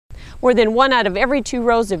More than 1 out of every 2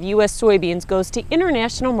 rows of U.S. soybeans goes to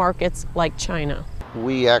international markets like China.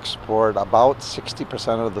 We export about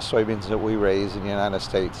 60% of the soybeans that we raise in the United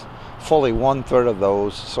States. Fully 1/3 of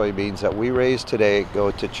those soybeans that we raise today go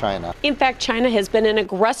to China. In fact, China has been an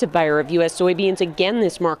aggressive buyer of U.S. soybeans again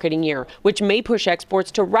this marketing year, which may push exports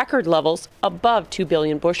to record levels above 2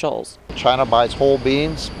 billion bushels. China buys whole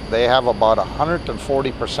beans. They have about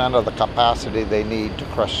 140% of the capacity they need to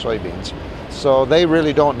crush soybeans. So they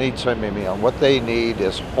really don't need soybean meal. What they need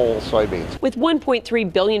is whole soybeans. With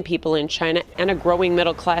 1.3 billion people in China and a growing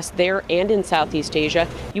middle class there and in Southeast Asia,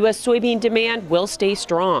 U.S. soybean demand will stay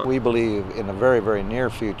strong. We believe in the very, very near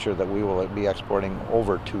future that we will be exporting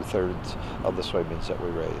over 2/3 of the soybeans that we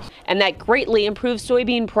raise. And that greatly improves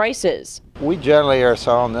soybean prices. We generally are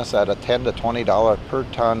selling this at a $10 to $20 per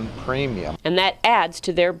ton premium. And that adds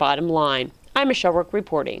to their bottom line. I'm Michelle Rook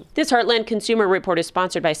reporting. This Heartland Consumer Report is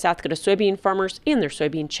sponsored by South Dakota soybean farmers in their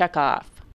soybean checkoff.